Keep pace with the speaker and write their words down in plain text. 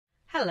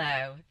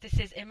Hello, this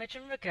is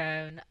Imogen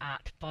Ragone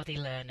at Body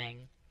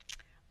Learning.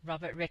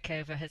 Robert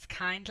Rickover has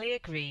kindly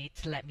agreed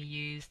to let me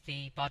use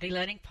the Body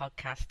Learning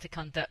podcast to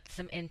conduct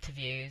some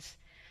interviews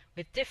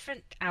with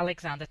different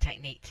Alexander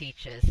Technique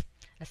teachers,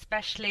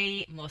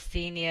 especially more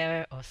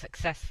senior or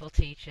successful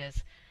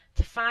teachers,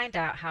 to find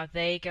out how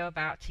they go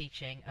about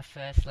teaching a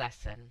first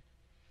lesson.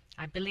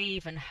 I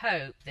believe and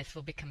hope this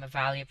will become a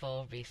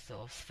valuable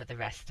resource for the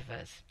rest of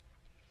us.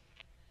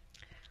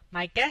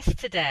 My guest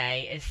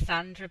today is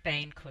Sandra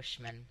Bain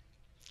Cushman.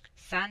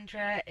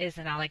 Sandra is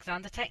an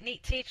Alexander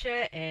Technique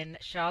teacher in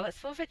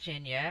Charlottesville,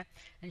 Virginia,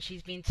 and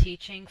she's been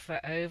teaching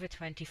for over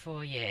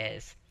 24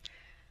 years.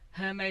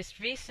 Her most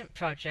recent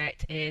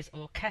project is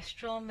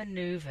Orchestral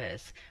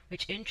Maneuvers,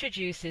 which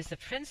introduces the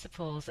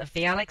principles of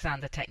the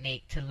Alexander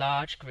Technique to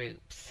large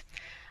groups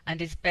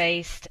and is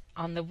based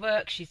on the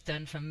work she's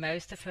done for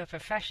most of her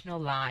professional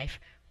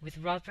life with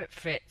Robert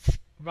Fripp's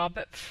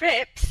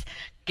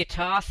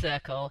Guitar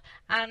Circle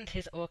and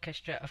his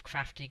orchestra of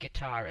crafty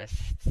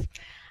guitarists.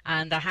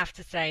 And I have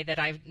to say that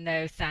I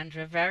know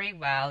Sandra very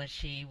well.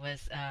 She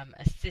was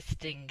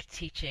assisting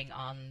teaching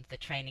on the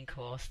training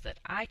course that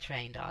I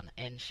trained on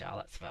in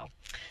Charlottesville.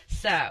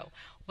 So,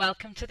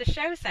 welcome to the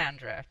show,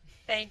 Sandra.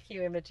 Thank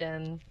you,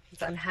 Imogen.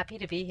 I'm happy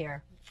to be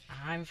here.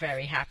 I'm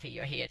very happy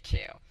you're here too.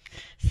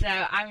 So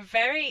I'm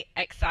very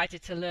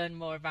excited to learn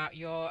more about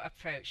your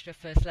approach to a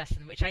first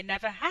lesson, which I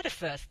never had a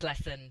first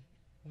lesson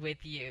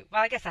with you.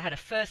 Well, I guess I had a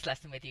first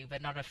lesson with you,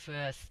 but not a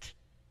first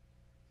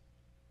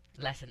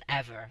lesson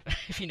ever,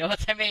 if you know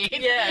what I mean.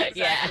 Yeah,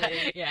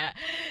 exactly. Yeah.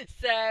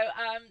 So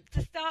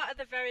to start at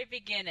the very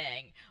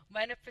beginning,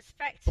 when a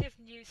prospective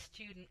new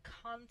student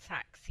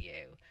contacts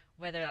you,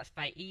 whether that's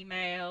by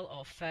email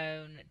or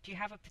phone, do you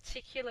have a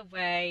particular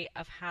way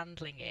of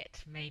handling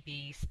it?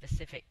 Maybe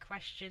specific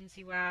questions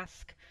you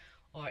ask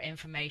or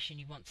information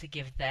you want to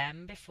give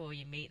them before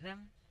you meet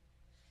them?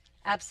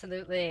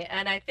 Absolutely.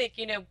 And I think,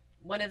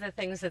 one of the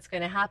things that's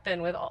going to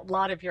happen with a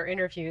lot of your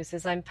interviews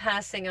is I'm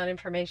passing on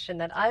information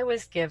that I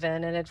was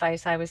given and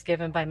advice I was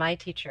given by my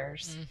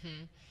teachers.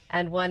 Mm-hmm.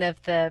 And one of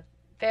the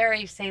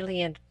very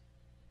salient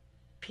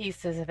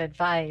pieces of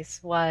advice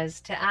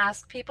was to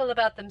ask people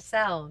about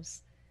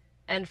themselves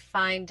and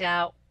find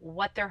out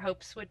what their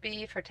hopes would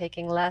be for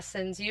taking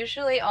lessons.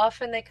 Usually,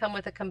 often they come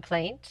with a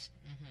complaint,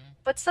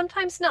 but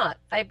sometimes not.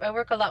 I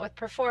work a lot with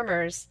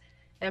performers.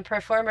 And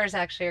performers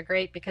actually are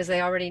great because they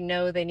already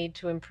know they need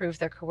to improve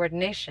their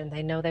coordination.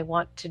 They know they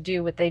want to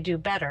do what they do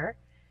better.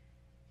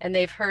 And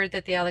they've heard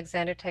that the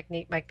Alexander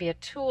Technique might be a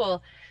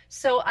tool.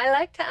 So I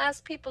like to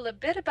ask people a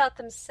bit about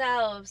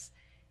themselves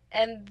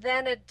and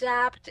then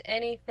adapt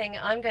anything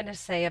I'm going to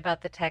say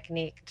about the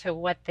technique to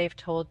what they've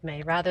told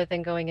me, rather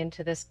than going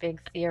into this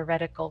big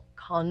theoretical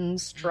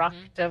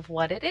construct of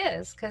what it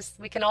is, because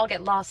we can all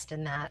get lost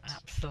in that.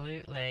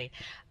 Absolutely.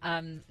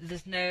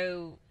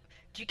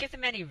 Do you give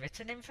them any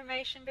written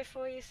information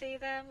before you see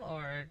them,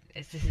 or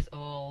is this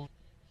all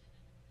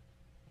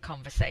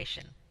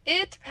conversation?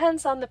 It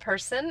depends on the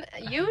person.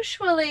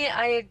 Usually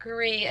I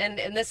agree,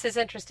 and this is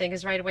interesting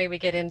because right away we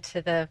get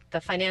into the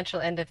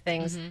financial end of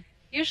things.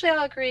 Usually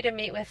I'll agree to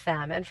meet with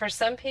them, and for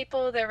some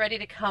people they're ready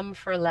to come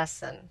for a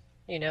lesson.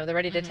 They're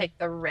ready to take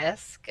the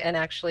risk and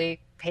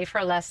actually pay for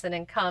a lesson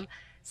and come.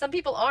 Some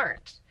people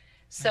aren't.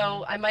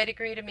 So I might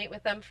agree to meet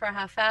with them for a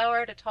half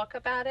hour to talk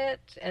about it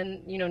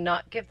and,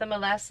 not give them a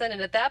lesson.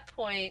 And at that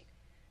point,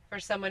 for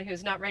someone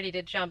who's not ready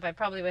to jump, I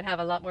probably would have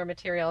a lot more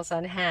materials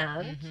on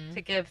hand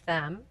to give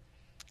them.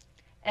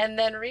 And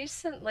then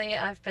recently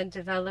I've been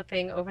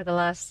developing over the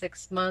last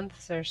 6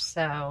 months or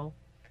so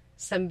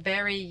some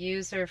very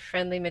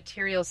user-friendly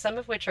materials, some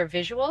of which are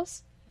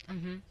visuals,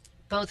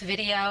 both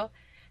video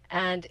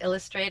and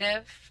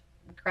illustrative,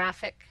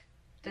 graphic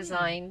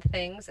design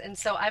things. And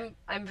so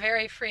I'm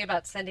very free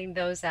about sending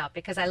those out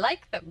because I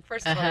like them.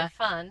 First of all, they're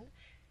fun,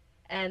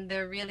 and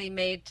they're really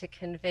made to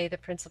convey the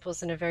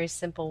principles in a very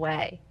simple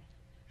way.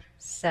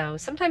 So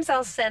sometimes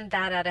I'll send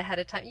that out ahead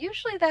of time.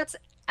 Usually that's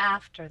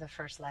after the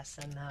first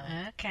lesson,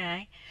 though.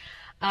 Okay.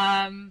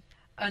 And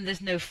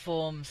there's no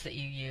forms that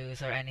you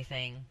use or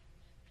anything?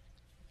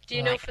 Do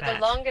you know, for the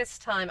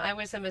longest time, I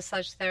was a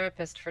massage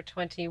therapist for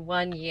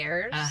 21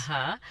 years.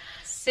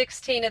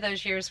 16 of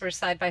those years were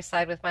side by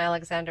side with my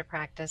Alexander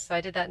practice. So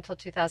I did that until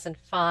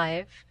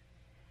 2005.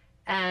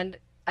 And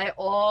I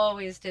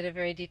always did a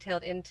very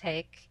detailed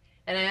intake.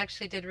 And I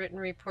actually did written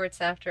reports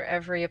after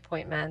every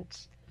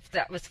appointment.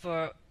 That was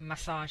for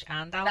massage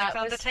and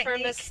Alexander Technique? That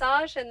was for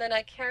massage, and then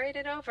I carried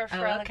it over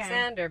for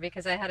Alexander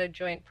because I had a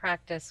joint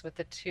practice with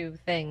the two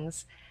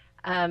things.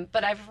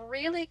 But I've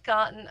really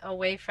gotten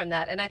away from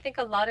that. And I think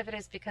a lot of it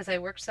is because I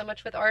work so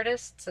much with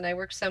artists and I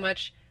work so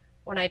much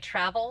when I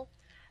travel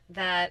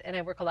and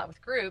I work a lot with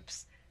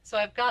groups. So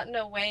I've gotten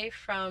away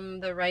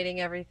from the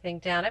writing everything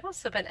down. I've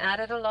also been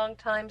at it a long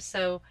time.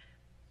 So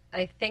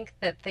I think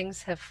that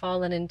things have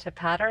fallen into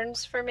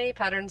patterns for me,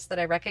 patterns that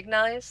I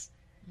recognize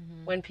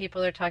when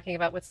people are talking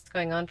about what's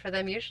going on for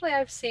them. Usually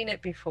I've seen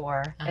it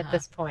before at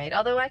this point,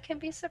 although I can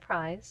be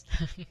surprised.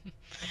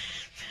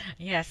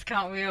 Yes,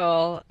 can't we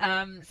all?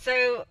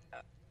 So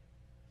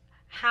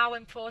How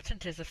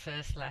important is a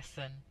first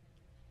lesson?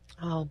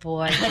 Oh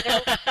boy.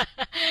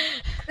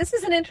 This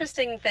is an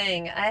interesting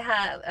thing.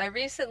 I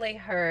recently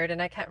heard,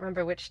 and I can't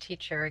remember which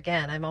teacher,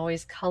 again, I'm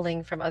always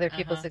culling from other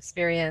people's Uh-huh.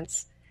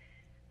 experience.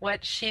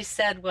 What she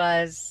said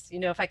was,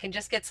 if I can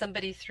just get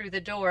somebody through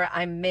the door,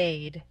 I'm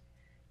made,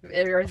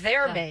 or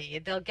they're Huh.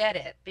 made. They'll get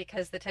it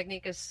because the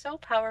technique is so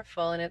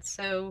powerful and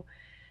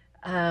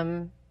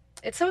um,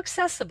 it's so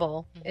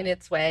accessible in Mm-hmm.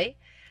 its way.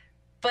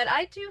 But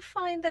I do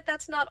find that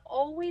that's not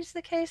always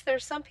the case. There are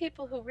some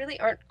people who really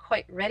aren't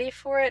quite ready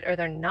for it, or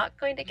they're not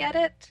going to get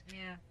Mm-hmm. it,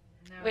 Yeah.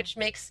 No. which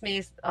makes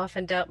me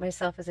often doubt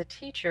myself as a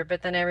teacher.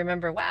 But then I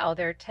remember, wow,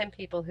 there are 10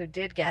 people who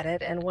did get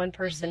it and one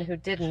person Mm-hmm. who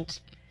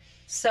didn't.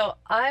 So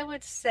I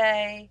would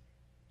say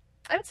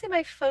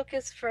my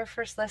focus for a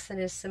first lesson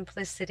is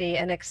simplicity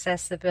and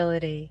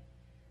accessibility.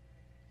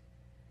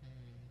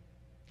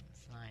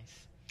 That's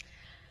nice.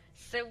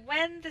 So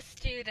when the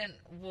student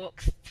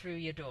walks through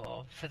your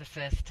door for the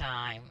first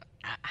time,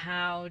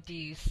 how do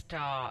you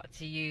start?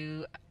 Do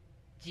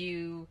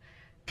you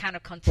kind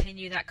of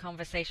continue that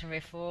conversation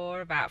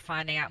before about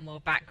finding out more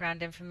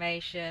background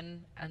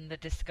information and the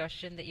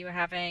discussion that you were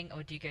having,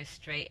 or do you go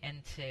straight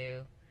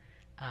into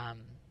um,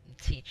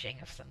 teaching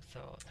of some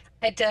sort?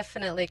 I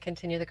definitely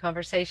continue the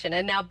conversation.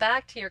 And now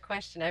back to your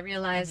question, I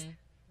realize Mm-hmm.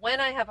 when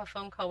I have a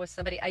phone call with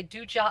somebody, I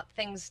do jot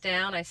things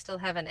down. I still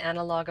have an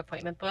analog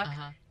appointment book.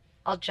 Uh-huh.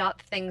 I'll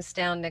jot things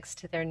down next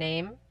to their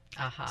name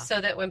Uh-huh. so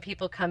that when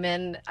people come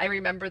in, I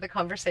remember the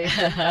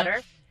conversation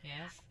better.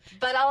 Yes.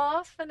 But I'll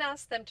often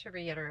ask them to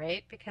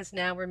reiterate because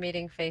now we're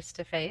meeting face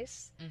to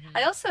face. I Mm-hmm.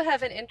 also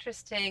have an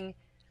interesting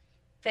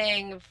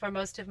thing for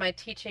most of my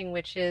teaching,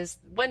 which is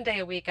one day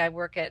a week I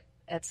work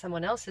at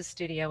someone else's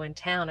studio in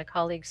town, a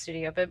colleague's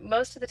studio, but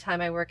most of the time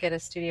I work at a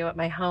studio at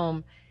my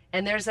home.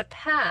 And there's a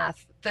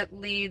path that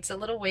leads a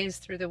little ways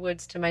through the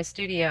woods to my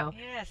studio.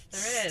 Yes,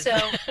 there is.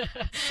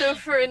 So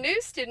for a new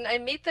student, I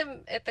meet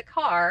them at the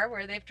car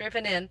where they've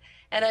driven in,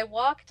 and I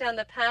walk down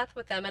the path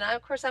with them. And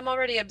of course, I'm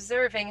already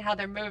observing how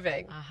they're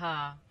moving.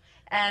 Uh-huh.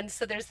 And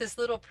so there's this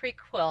little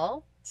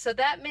prequel. So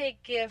that may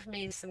give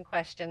me some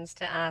questions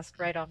to ask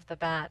right Mm-hmm. off the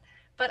bat.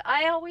 But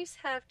I always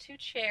have two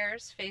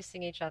chairs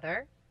facing each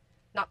other,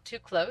 not too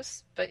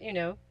close, but in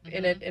a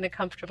Mm-hmm. in a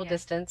comfortable Yeah.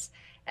 distance.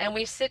 And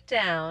we sit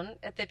down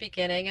at the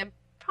beginning and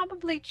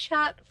probably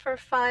chat for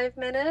 5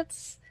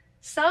 minutes.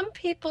 Some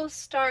people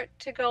start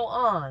to go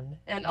on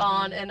and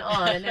on and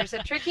on, and Mm-hmm. there's a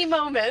tricky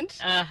moment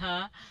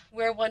Uh-huh.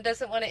 where one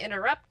doesn't want to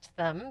interrupt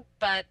them,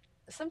 but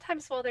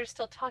sometimes while they're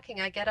still talking,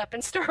 I get up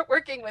and start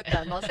working with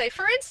them. I'll say,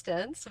 for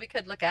instance, we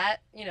could look at,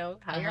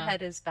 how your Uh-huh.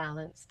 head is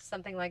balanced,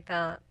 something like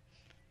that.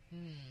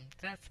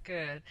 That's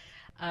good.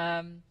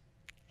 Um,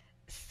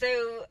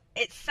 so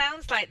it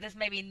sounds like there's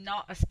maybe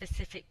not a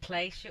specific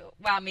place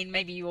well, I mean,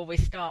 maybe you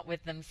always start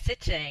with them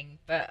sitting,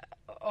 but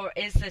or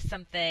is there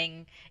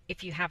something,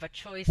 if you have a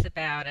choice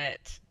about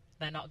it,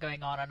 they're not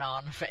going on and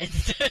on, for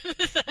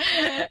instance,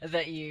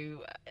 that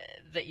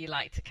you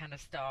like to kind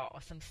of start,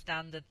 or some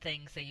standard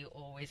things that you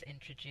always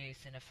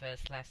introduce in a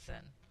first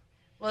lesson?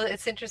 Well,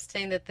 it's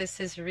interesting that this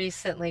is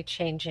recently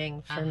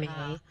changing for Uh-huh.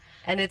 me,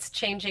 and it's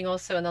changing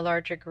also in the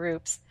larger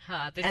groups.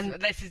 Huh, this And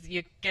this is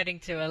you're getting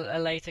to a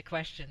later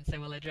question, so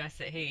we'll address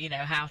it here. You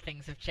know how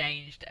things have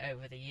changed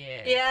over the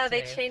years yeah,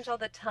 they too. change all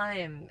the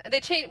time.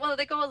 They change, well,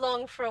 they go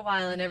along for a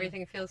while and Hmm.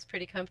 everything feels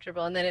pretty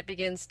comfortable, and then it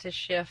begins to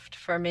shift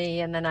for me,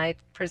 and then I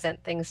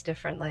present things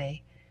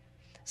differently.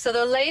 So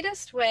the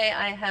latest way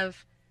I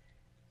have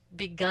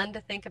begun to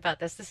think about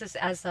this is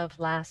as of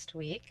last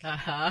week.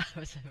 Uh-huh.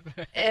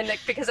 And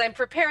because I'm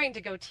preparing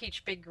to go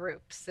teach big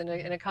groups in a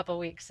Hmm. couple of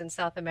weeks in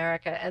South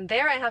America. And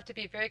there I have to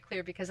be very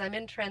clear because I'm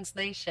in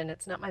translation.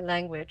 It's not my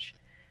language.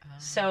 Ah.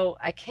 So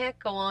I can't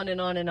go on and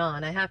on and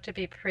on. I have to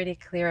be pretty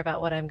clear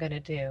about what I'm going to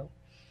do.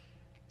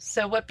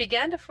 So what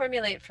began to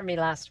formulate for me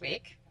last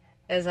week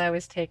as I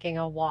was taking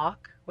a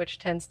walk, which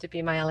tends to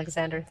be my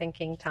Alexander Mhm.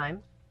 thinking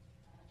time,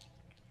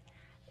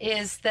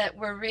 is that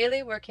we're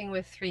really working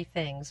with three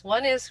things.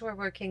 One is we're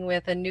working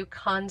with a new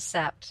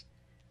concept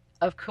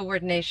of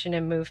coordination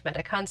and movement,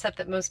 a concept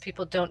that most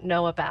people don't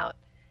know about.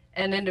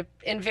 And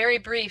in very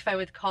brief, I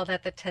would call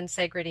that the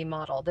tensegrity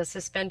model, the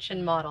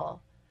suspension Mm.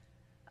 model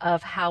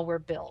of how we're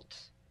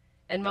built.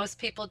 And most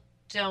people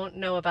don't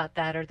know about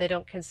that, or they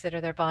don't consider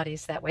their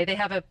bodies that way. They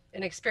have an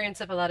experience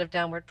of a lot of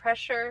downward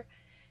pressure.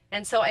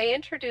 And so I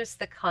introduce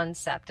the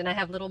concept, and I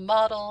have little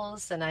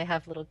models and I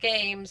have little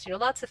games,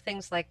 lots of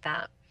things like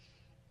that.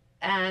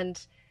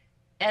 And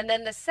and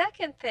then the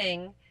second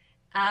thing,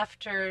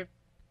 after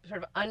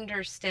sort of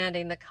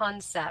understanding the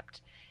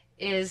concept,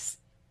 is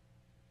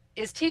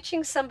is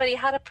teaching somebody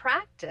how to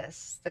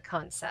practice the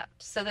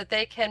concept so that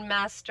they can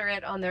master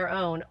it on their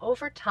own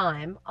over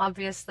time.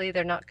 Obviously,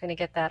 they're not going to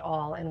get that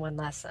all in one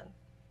lesson.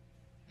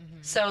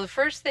 Mhm. So the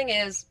first thing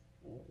is,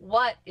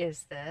 what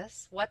is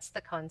this? What's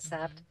the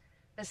concept? Mhm.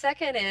 The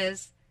second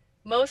is,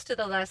 most of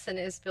the lesson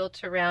is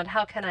built around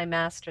how can I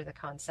master the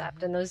concept?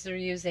 Mhm. And those are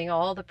using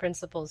all the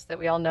principles that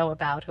we all know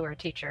about who are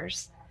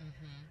teachers: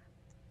 Mhm.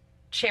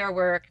 chair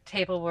work,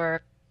 table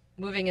work,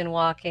 moving and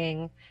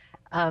walking,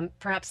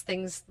 perhaps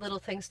little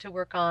things to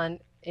work on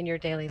in your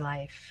daily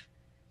life.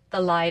 The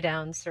lie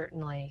down,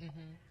 certainly.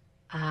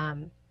 Mm-hmm.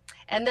 Um,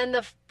 and then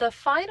the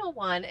final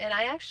one, and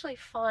I actually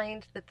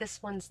find that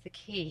this one's the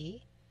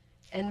key,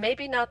 and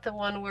maybe not the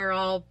one we're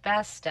all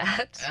best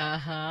at,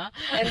 Uh-huh.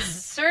 and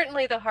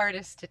certainly the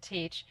hardest to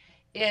teach,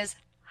 is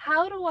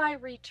how do I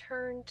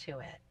return to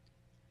it?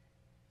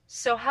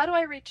 So, how do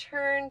I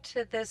return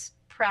to this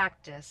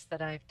practice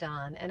that I've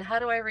done? And how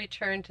do I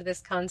return to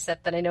this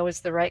concept that I know is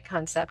the right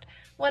concept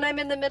when I'm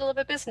in the middle of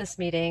a business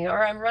meeting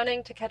or I'm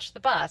running to catch the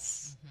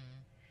bus? Mm-hmm.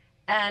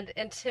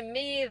 And to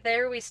me,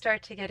 there we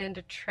start to get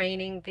into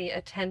training the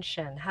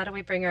attention. How do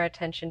we bring our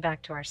attention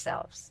back to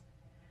ourselves?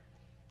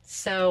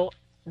 So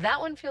that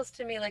one feels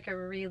to me like a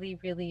really,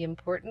 really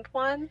important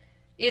one.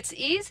 It's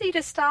easy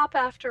to stop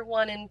after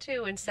one and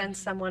two and send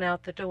Mm-hmm. someone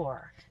out the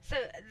door. So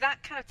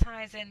that kind of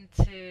ties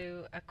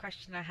into a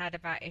question I had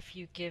about if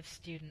you give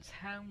students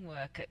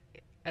homework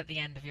at the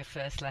end of your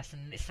first lesson.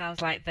 It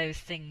sounds like those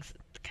things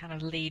kind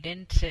of lead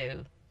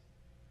into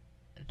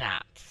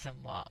that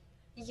somewhat.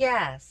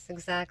 Yes,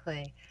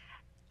 exactly.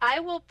 I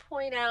will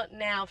point out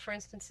now, for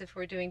instance, if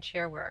we're doing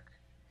chair work,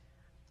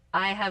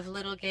 I have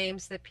little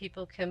games that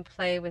people can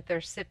play with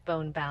their sit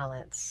bone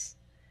balance.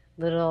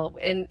 Little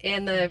in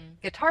the Mm-hmm.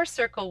 guitar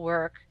circle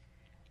work,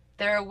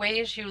 there are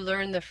ways you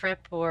learn the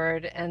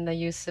fretboard and the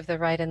use of the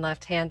right and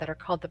left hand that are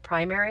called the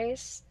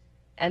primaries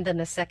and then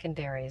the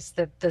secondaries.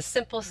 The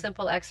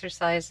simple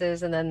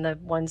exercises and then the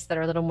ones that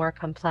are a little more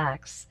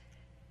complex.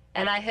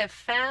 And I have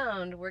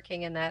found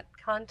working in that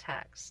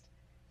context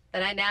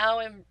that I now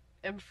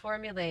am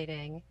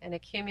formulating and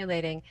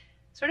accumulating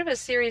sort of a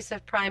series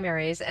of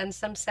primaries and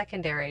some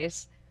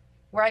secondaries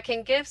where I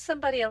can give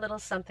somebody a little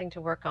something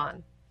to work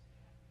on.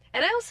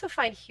 And I also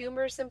find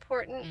humor is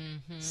important.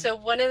 Mm-hmm. So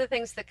one of the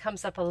things that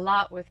comes up a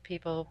lot with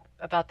people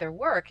about their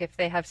work, if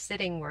they have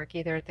sitting work,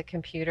 either at the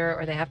computer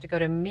or they have Mm-hmm. to go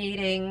to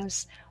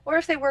meetings, or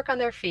if they work on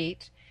their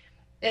feet,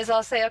 is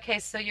I'll say, okay,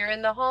 so you're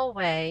in the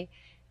hallway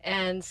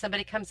and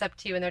somebody comes up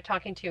to you and they're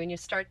talking to you and you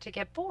start to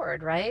get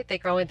bored, right? They're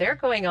Mm-hmm.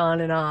 going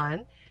on and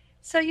on.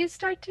 So you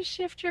start to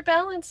shift your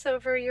balance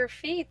over your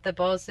feet, the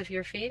balls of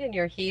your feet and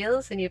your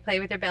heels, and you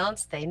play with your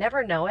balance. They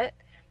never know it,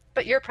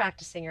 but you're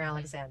practicing your Mm-hmm.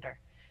 Alexander.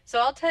 So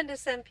I'll tend to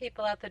send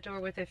people out the door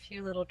with a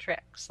few little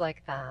tricks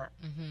like that.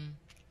 Mm-hmm.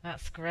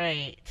 That's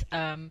great.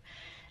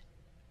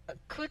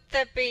 Could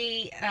there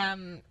be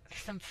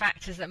some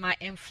factors that might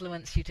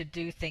influence you to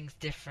do things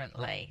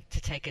differently,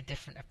 to take a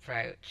different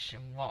approach,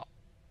 and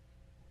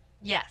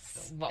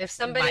Yes. what If might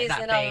somebody's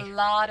that in a be?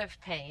 lot of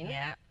pain,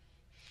 Yeah.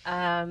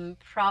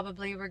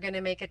 probably we're going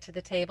to make it to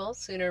the table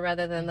sooner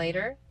rather than Mm-hmm.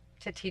 later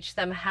to teach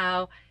them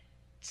how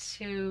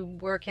to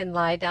work and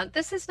lie down.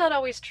 This is not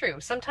always true.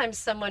 Sometimes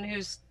someone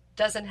who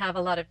doesn't have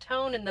a lot of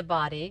tone in the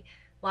body,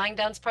 lying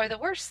down is probably the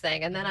worst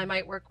thing. And then I Mm-hmm.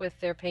 might work with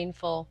their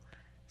painful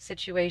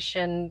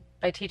situation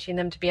by teaching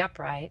them to be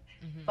upright.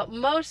 Mm-hmm. But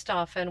most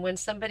often, when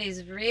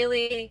somebody's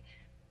really,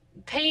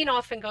 pain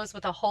often goes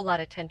with a whole lot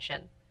of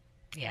tension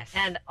Yes.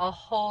 and a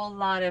whole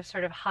lot of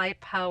sort of high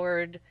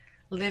powered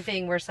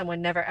living where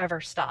someone never ever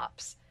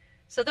stops.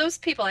 So those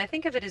people, I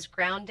think of it as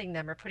grounding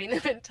them or putting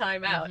them in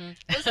timeout.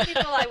 Those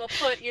people I will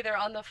Mm-hmm. put either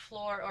on the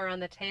floor or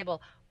on the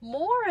table.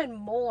 More and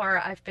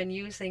more, I've been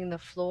using the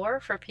floor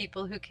for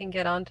people who can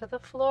get onto the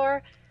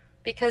floor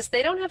because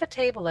they don't have a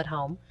table at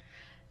home,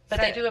 but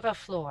they So, do have a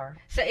floor.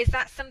 so is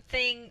that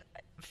something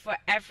for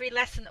every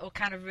lesson, or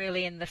kind of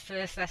really in the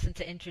first lesson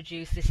to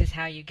introduce this is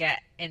how you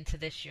get into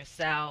this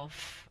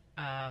yourself?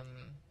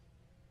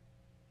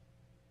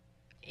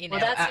 You Well,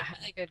 know, that's a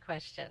really good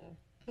question.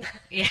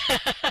 yeah.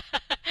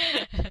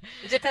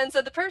 It depends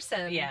on the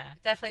person. Yeah.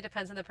 It definitely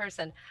depends on the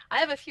person. I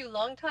have a few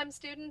long-time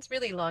students,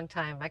 really long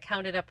time. I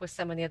counted up with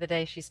someone the other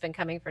day. She's been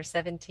coming for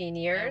 17 Oh,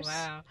 years,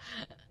 wow.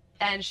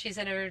 and she's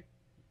in her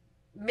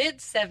mid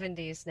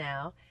 70s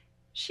now.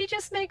 She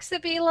just makes a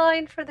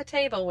beeline for the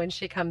table when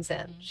she comes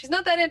in. Hmm. She's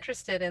not that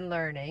interested in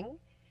learning.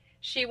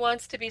 She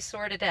wants to be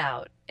sorted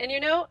out. And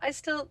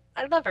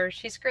I love her.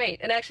 She's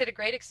great. And I actually had a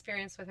great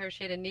experience with her.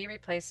 She had a knee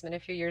replacement a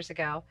few years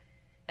ago.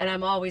 And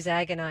I'm always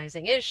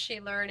agonizing. Is she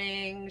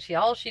learning?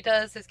 All she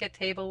does is get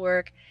table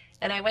work.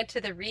 And I went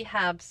to the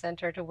rehab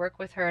center to work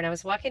with her. And I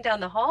was walking down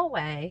the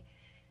hallway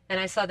and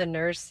I saw the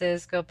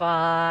nurses go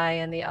by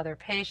and the other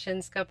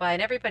patients go by,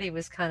 and everybody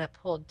was kind of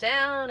pulled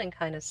down and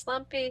kind of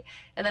slumpy.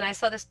 And then I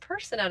saw this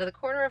person out of the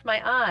corner of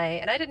my eye,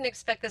 and I didn't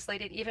expect this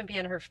lady to even be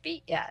on her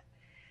feet yet.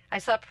 I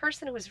saw a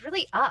person who was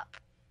really up,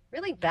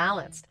 really Mm.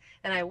 balanced.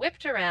 And I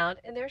whipped around,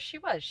 and there she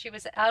was. She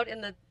was out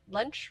in the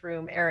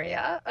lunchroom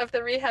area of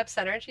the rehab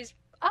center, and she's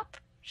up.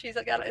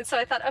 And so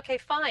I thought, okay,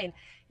 fine.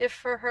 If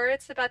for her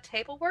it's about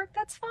table work,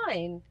 that's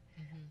fine.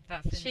 Hmm.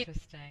 That's She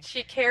interesting.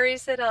 she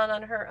carries it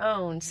on her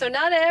own. So Hmm.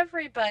 not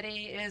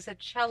everybody is a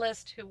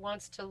cellist who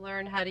wants to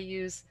learn how to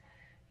use,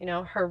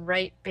 her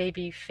right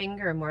baby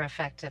finger more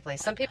effectively.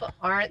 Some people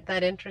aren't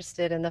that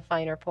interested in the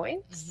finer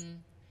points.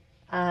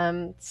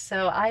 Hmm.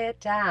 So I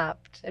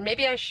adapt. And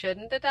maybe I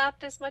shouldn't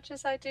adapt as much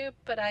as I do,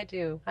 but I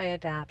do. I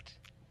adapt.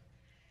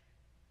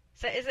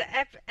 So, is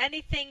there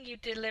anything you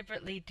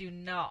deliberately do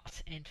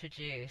not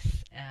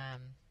introduce?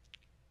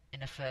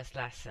 in a first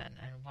lesson,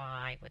 and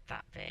why would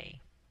that be?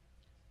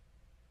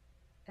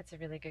 That's a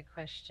really good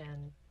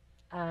question.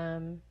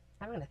 I'm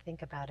going to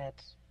think about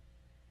it.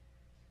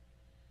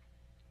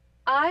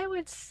 I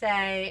would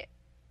say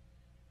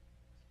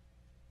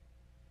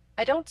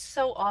I don't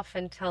so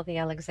often tell the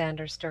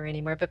Alexander story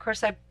anymore, but of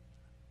course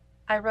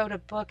I wrote a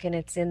book and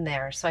it's in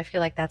there, so I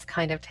feel like that's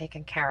kind of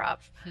taken care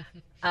of.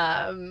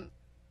 Um,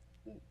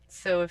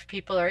 so if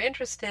people are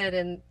interested,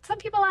 and some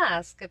people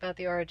ask about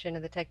the origin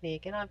of the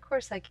technique, and of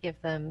course I give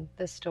them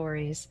the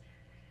stories.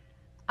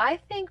 I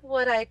think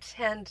what I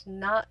tend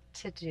not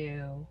to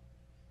do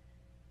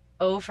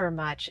over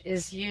much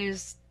is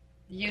use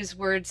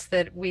words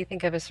that we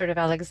think of as sort of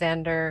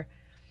Alexander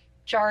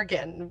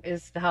jargon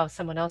is how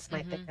someone else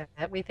might think Mm-hmm.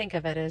 of it. We think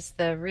of it as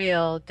the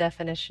real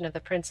definition of the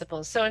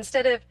principles. So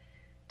instead of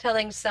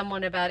telling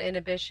someone about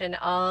inhibition,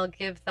 I'll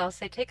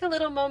say, take a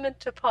little moment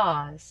to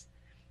pause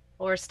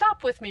or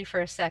stop with me for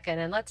a second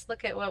and let's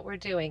look at what we're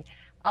doing.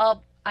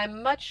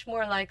 I'm much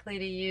more likely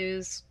to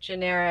use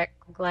generic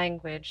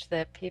language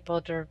that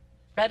people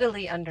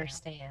readily Yeah.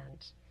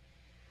 understand.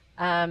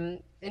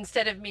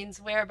 Instead of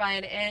means where by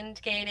an end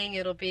gaining,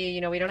 it'll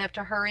be, we don't have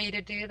to hurry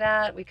to do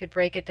that. We could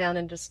break it down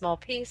into small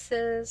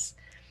pieces.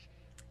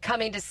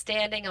 Coming to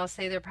standing, I'll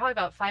say there are probably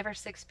about 5 or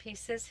 6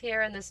 pieces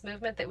here in this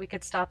movement that we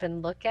could stop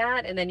and look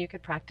at, and then you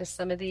could practice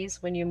some of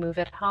these when you move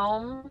at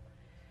home.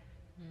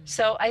 Mm.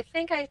 So I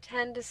think I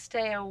tend to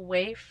stay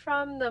away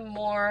from the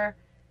more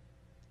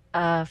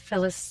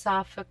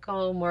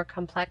philosophical, more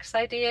complex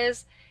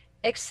ideas,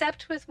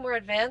 except with more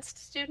advanced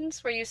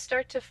students where you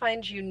start to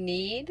find you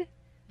need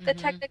the Mm-hmm.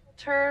 technical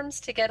terms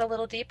to get a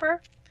little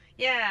deeper.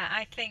 Yeah,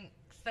 I think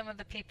some of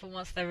the people,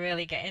 once they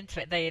really get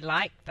into it, they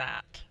like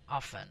that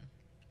often.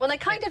 Well, they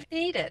It, kind of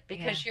need it yeah.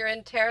 because you're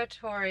in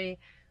territory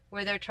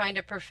where they're trying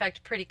to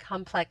perfect pretty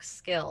complex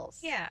skills.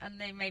 Yeah, and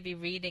they may be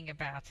reading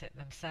about it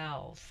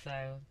themselves,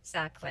 so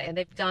Exactly. they, And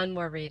they've done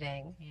more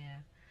reading. yeah.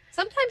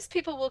 Sometimes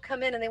people will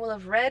come in and they will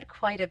have read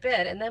quite a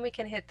bit, and then we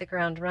can hit the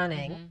ground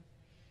running.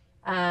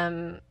 Mm-hmm.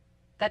 Um,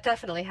 that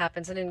definitely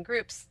happens. And in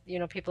groups,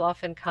 people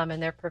often come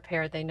and they're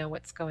prepared. They know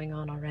what's going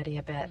on already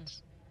a Hmm.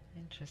 bit.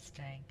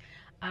 Interesting.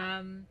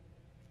 Um,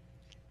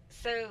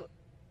 so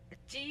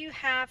do you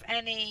have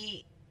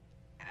any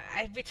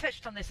we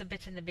touched on this a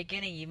bit in the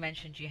beginning. You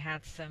mentioned you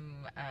had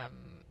some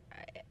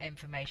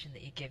information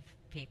that you give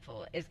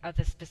people. Are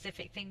there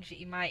specific things that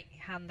you might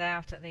hand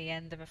out at the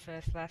end of a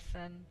first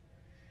lesson?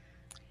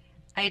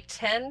 I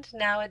tend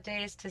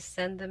nowadays to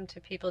send them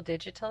to people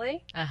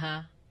digitally.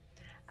 Uh-huh.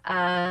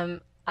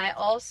 I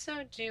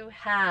also do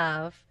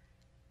have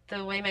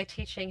the way my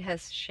teaching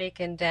has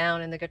shaken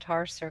down in the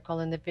guitar circle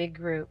in the big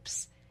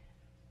groups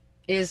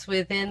is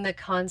within the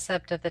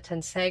concept of the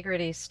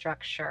tensegrity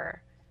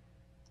structure.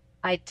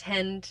 I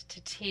tend to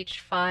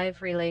teach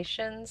 5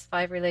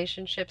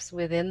 relationships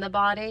within the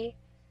body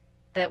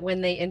that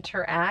when they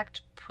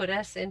interact put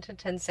us into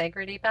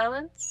tensegrity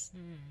balance.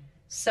 Hmm.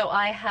 So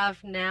I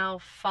have now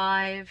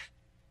 5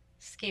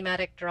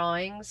 schematic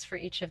drawings for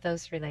each of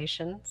those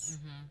relations.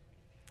 Mm-hmm.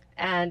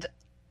 And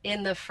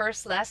in the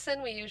first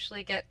lesson, we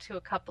usually get to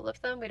a couple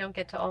of them. We don't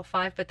get to all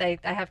 5, but I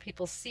have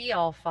people see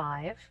all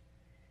 5.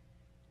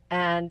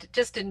 And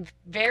just in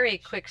very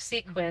quick Mm-hmm.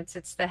 sequence,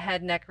 it's the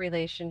head neck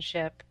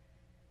relationship,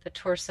 the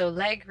torso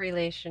leg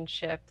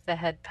relationship, the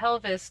head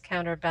pelvis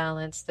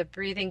counterbalance, the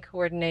breathing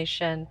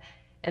coordination,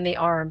 and the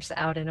arms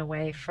out and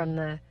away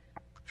Mm-hmm.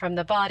 from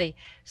the body.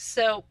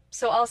 So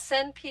I'll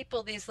send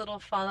people these little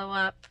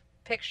follow-up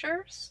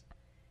pictures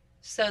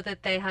so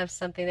that they have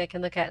something they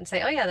can look at and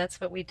say, oh yeah, that's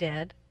what we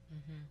did.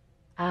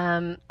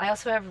 Mm-hmm. I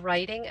also have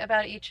writing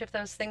about each of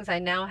those things. I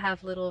now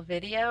have little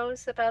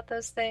videos about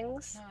those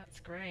things. Oh, that's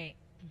great.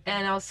 Mm-hmm.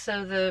 And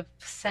also the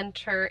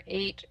center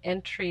 8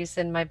 entries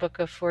in my book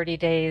of 40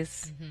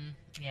 days,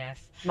 Mm-hmm.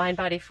 Yes. Mind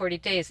Body 40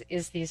 Days,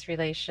 is these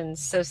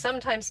relations. So Mm-hmm.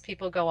 sometimes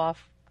people go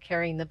off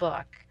carrying the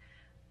book.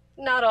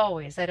 Not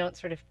always. I don't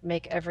sort of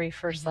make every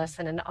first Mm-hmm.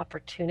 lesson an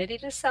opportunity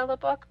to sell a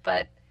book,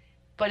 but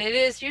it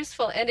is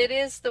useful and it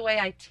is the way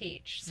I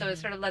teach. So it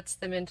Mm-hmm. sort of lets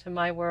them into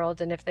my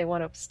world. And if they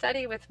want to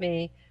study with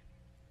me,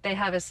 they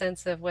have a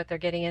sense of what they're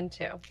getting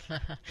into. No,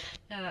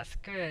 that's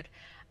good.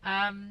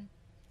 Um,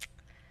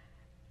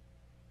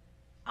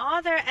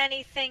 Are there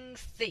any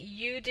things that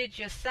you did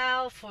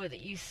yourself or that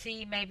you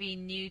see maybe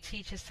new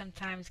teachers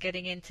sometimes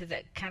getting into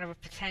that kind of a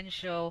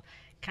potential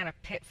kind of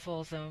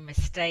pitfalls or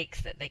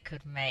mistakes that they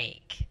could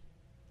make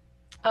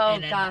Oh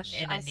in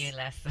gosh, a new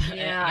lesson?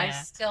 yeah, I Yeah.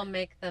 still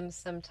make them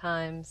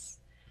sometimes.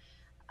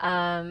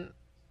 Um,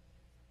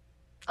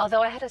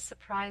 Although I had a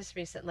surprise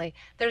recently.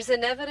 There's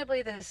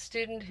inevitably the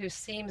student who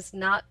seems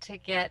not to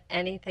get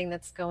anything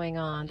that's going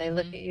on. They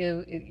look Mhm. at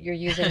you, you're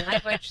using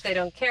language they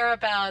don't care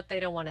about, they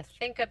don't want to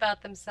think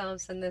about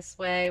themselves in this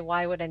way.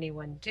 Why would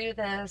anyone do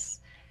this?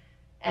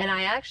 And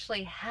I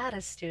actually had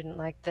a student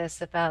like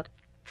this about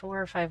 4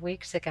 or 5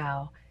 weeks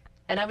ago.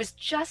 And I was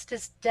just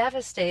as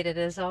devastated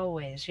as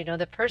always.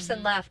 The person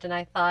Mhm. left, and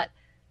I thought,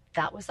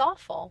 that was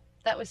awful.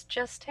 That was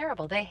just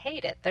terrible. They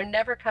hate it. They're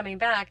never coming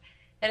back.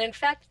 And in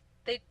fact,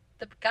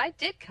 the guy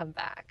did come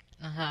back.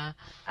 Uh-huh.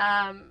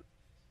 Um,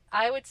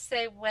 I would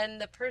say when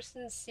the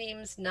person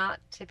seems not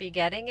to be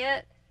getting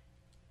it,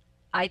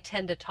 I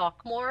tend to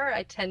talk more.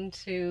 I tend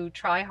to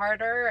try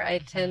harder. I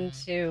tend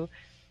Hmm. to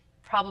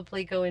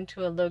probably go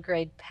into a low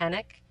grade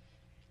panic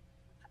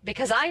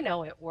because I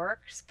know it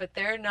works, but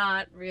they're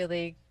not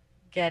really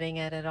getting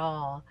it at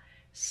all.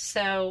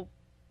 So,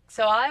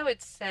 so I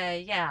would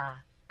say, yeah,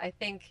 I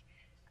think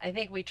I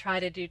think we try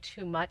to do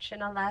too much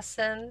in a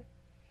lesson.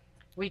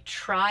 We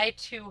try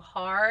too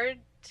hard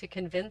to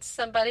convince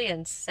somebody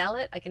and sell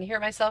it. I can hear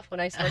myself when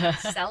I start to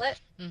sell it.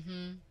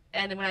 Hmm.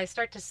 And when I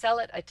start to sell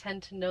it, I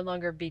tend to no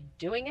longer be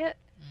doing it.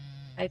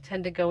 I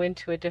tend to go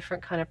into a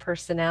different kind of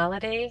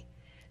personality.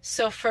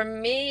 So for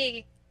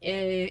me,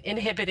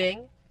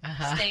 inhibiting,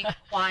 Uh-huh. staying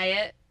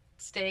quiet,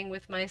 staying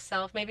with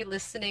myself, maybe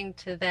listening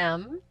to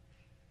them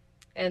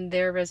and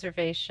their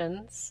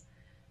reservations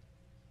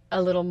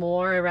a little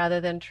more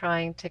rather than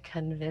trying to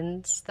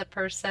convince the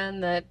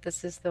person that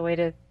this is the way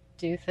to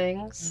do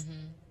things.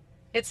 Hmm.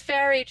 It's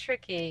very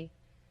tricky.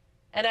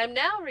 And I'm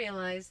now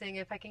realizing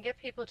if I can get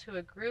people to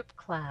a group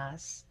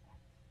class,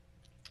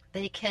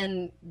 they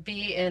can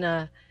be in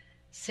a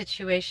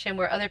situation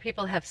where other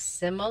people have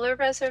similar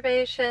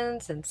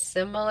reservations and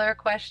similar Hmm.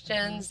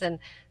 questions, and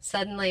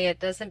suddenly it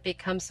doesn't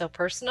become so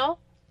personal.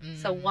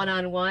 So one Mm.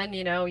 on one,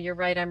 you're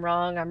right, I'm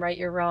right,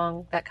 you're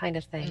wrong, that kind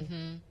of thing.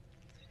 Hmm.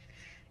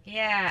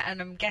 Yeah,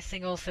 and I'm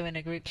guessing also in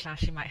a group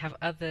class you might have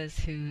others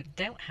who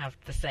don't have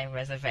the same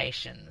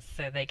reservations,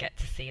 so they get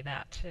to see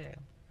that too.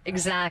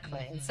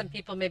 Exactly. And some Hmm.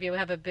 people maybe will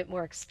have a bit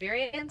more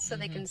experience so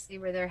they Hmm. can see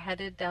where they're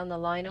headed down the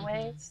line a Hmm.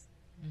 ways.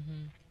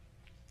 Hmm.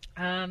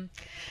 Um,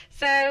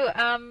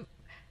 so,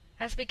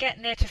 as we get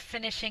near to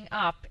finishing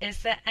up,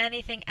 is there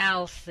anything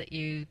else that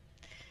you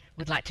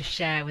would like to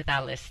share with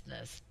our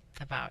listeners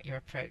about your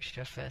approach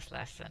to a first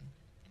lesson?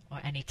 Or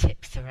any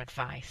tips or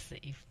advice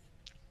that you've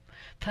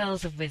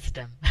pearls of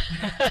wisdom?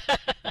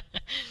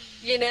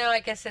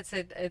 I guess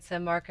it's a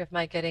mark of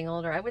my getting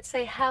older. I would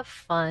say have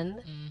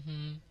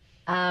fun,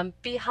 Hmm.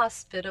 be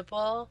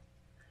hospitable,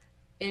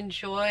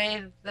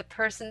 enjoy the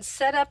person,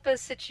 set up a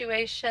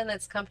situation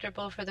that's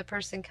comfortable for the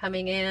person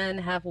coming in,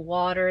 have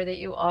water that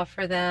you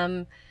offer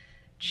them,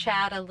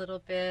 chat a little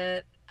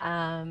bit,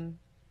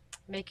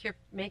 make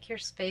your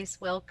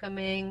space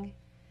welcoming.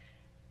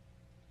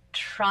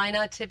 Try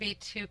not to be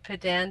too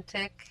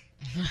pedantic.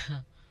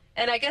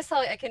 And I guess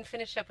I can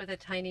finish up with a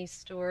tiny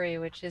story,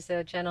 which is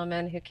a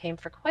gentleman who came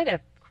for quite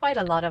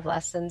a lot of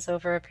lessons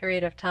over a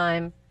period of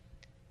time.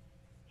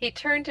 He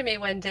turned to me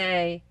one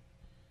day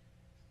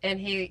and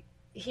he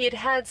had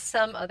had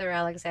some other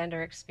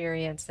Alexander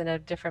experience in a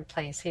different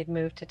place. He had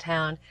moved to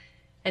town,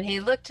 and he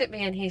looked at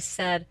me and he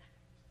said,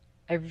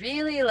 "I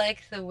really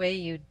like the way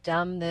you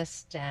dumb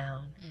this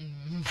down."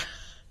 Mm.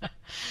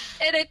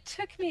 And it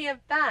took me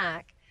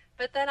aback,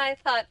 but then I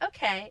thought,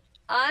 okay,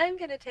 I'm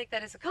going to take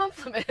that as a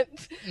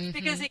compliment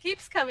because Hmm. he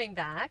keeps coming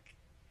back.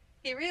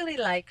 He really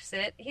likes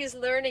it. He's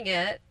learning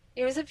it.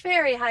 He was a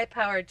very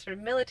high-powered sort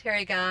of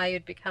military guy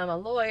who'd become a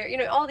lawyer,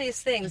 all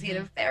these things. He had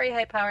Hmm. a very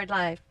high-powered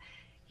life.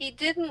 He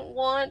didn't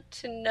want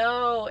to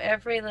know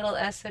every little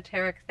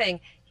esoteric thing.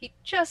 He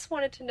just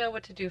wanted to know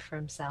what to do for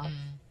himself.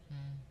 Mm-hmm.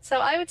 So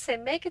I would say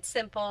make it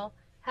simple,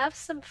 have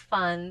some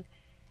fun,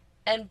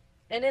 and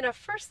and in a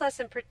first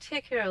lesson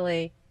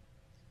particularly,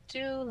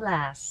 do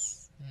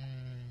less.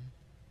 Mm.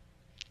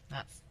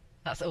 That's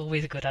that's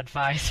always good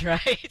advice,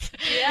 right?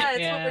 Yeah,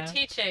 it's what we're Yeah,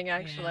 teaching yeah,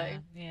 actually.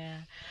 yeah.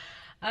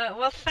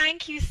 Well,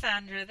 thank you,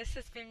 Sandra. This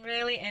has been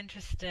really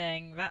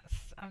interesting. That's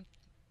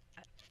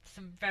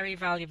some very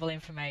valuable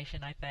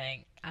information, I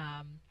think.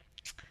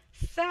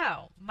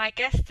 So, my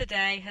guest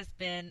today has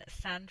been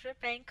Sandra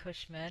Bain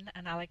Cushman,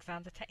 an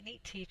Alexander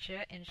Technique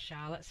teacher in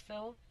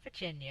Charlottesville,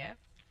 Virginia.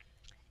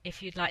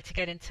 If you'd like to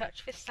get in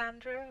touch with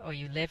Sandra or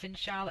you live in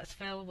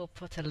Charlottesville, we'll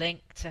put a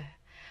link to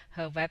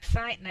her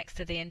website next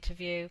to the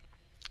interview,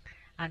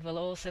 and we'll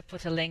also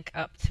put a link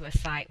up to a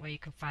site where you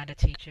can find a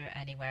teacher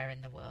anywhere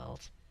in the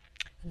world.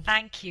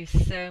 Thank you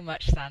so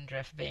much,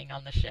 Sandra, for being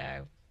on the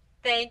show.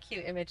 Thank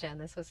you, Imogen.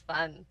 This was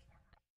fun.